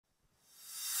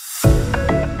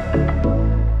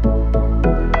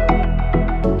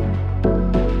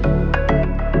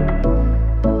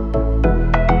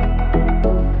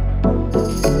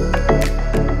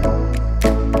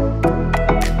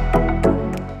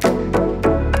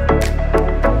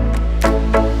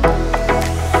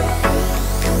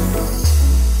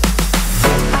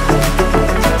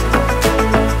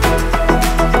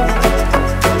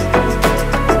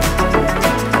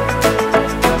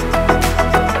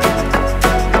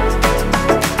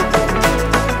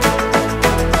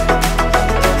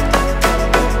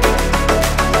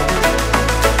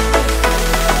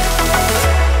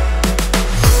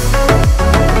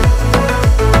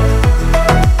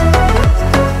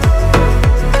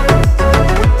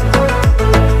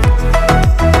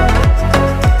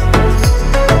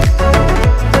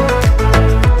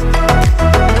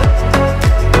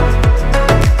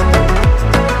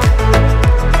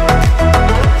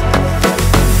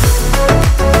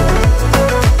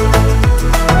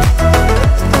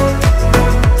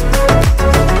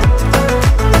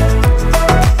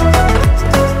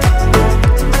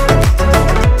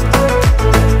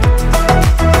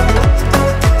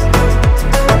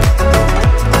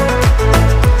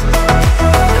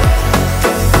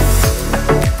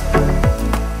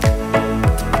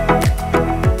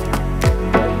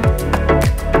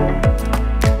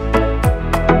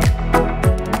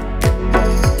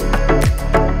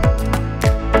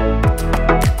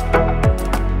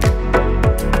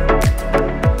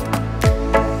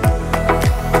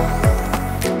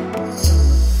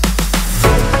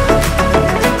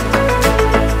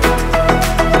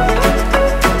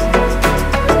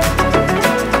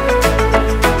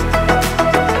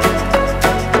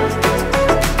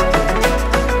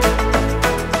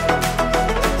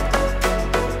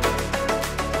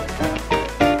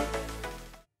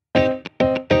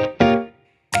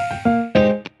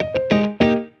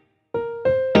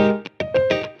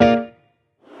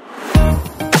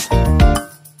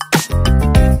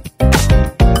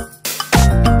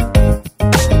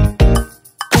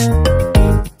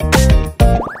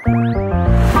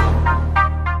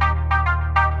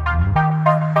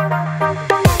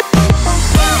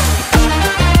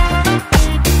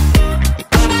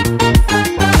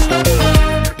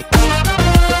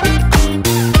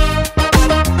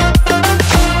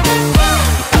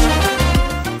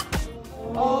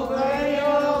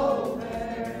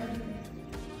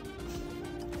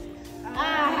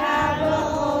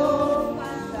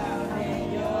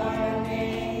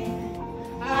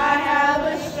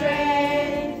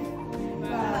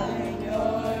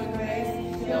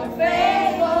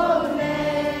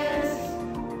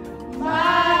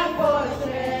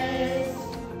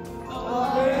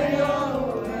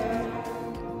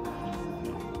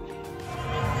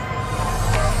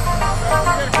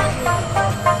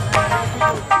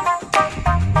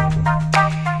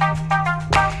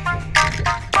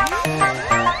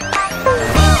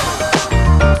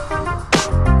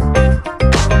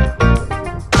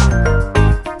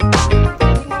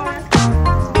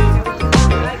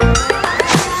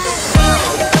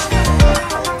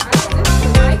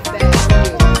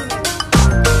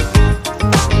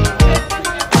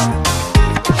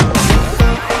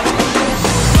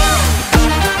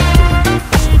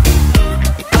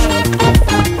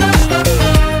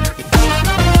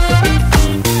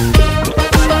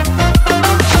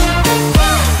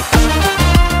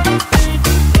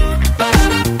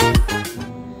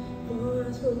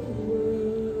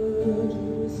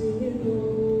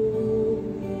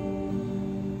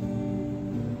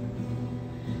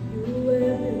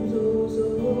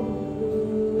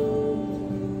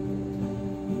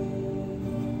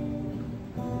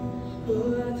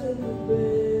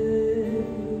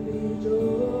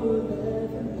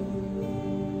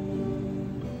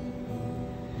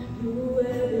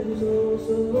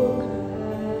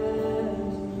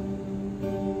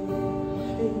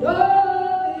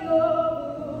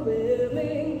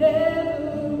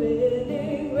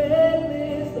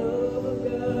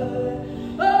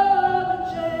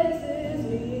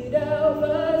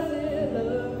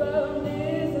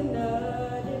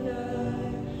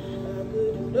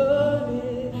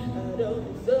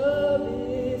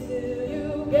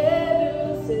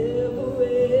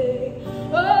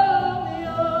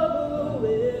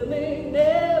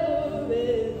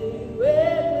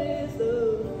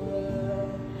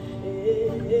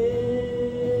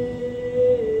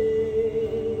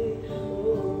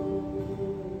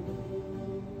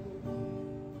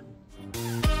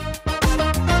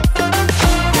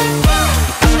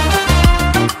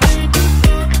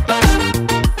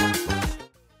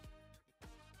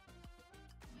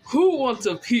want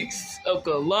a piece of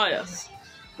Goliath.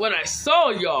 When I saw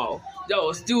y'all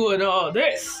was doing all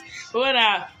this. When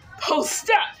I post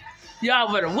up,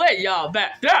 y'all went away, y'all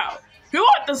back down. You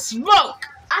want the smoke?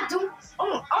 I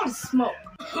want smoke.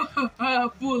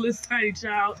 Foolish tiny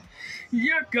child.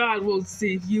 Your God won't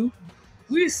save you.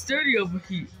 We're sturdy over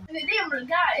here. In the name of the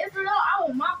God, Israel, I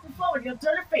will mop the floor with your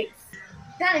dirty face.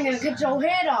 That ain't gonna cut your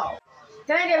head off.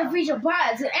 That ain't gonna feed your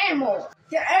body to animals.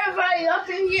 That everybody up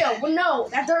in here will know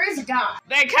that there is a God.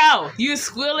 Like how? You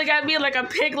squealing at me like a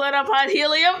piglet up on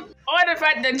helium? Or the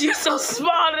fact that you're so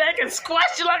small that I can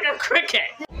squash you like a cricket?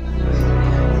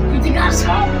 You think I'm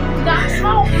small? You got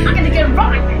small? I'm gonna get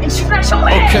right and scratch your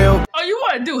head. Okay. Oh, you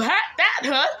wanna do that,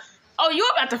 huh? Oh, you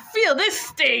about to feel this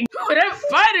sting. Ooh, that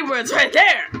fighting words right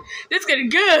there. This getting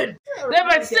good.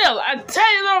 But still, I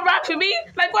tell you, little rock for me.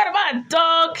 Like, what am I, a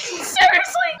dog?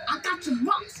 Seriously? I got your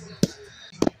rocks.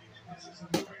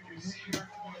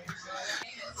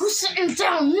 Who's sitting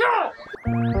down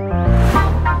now?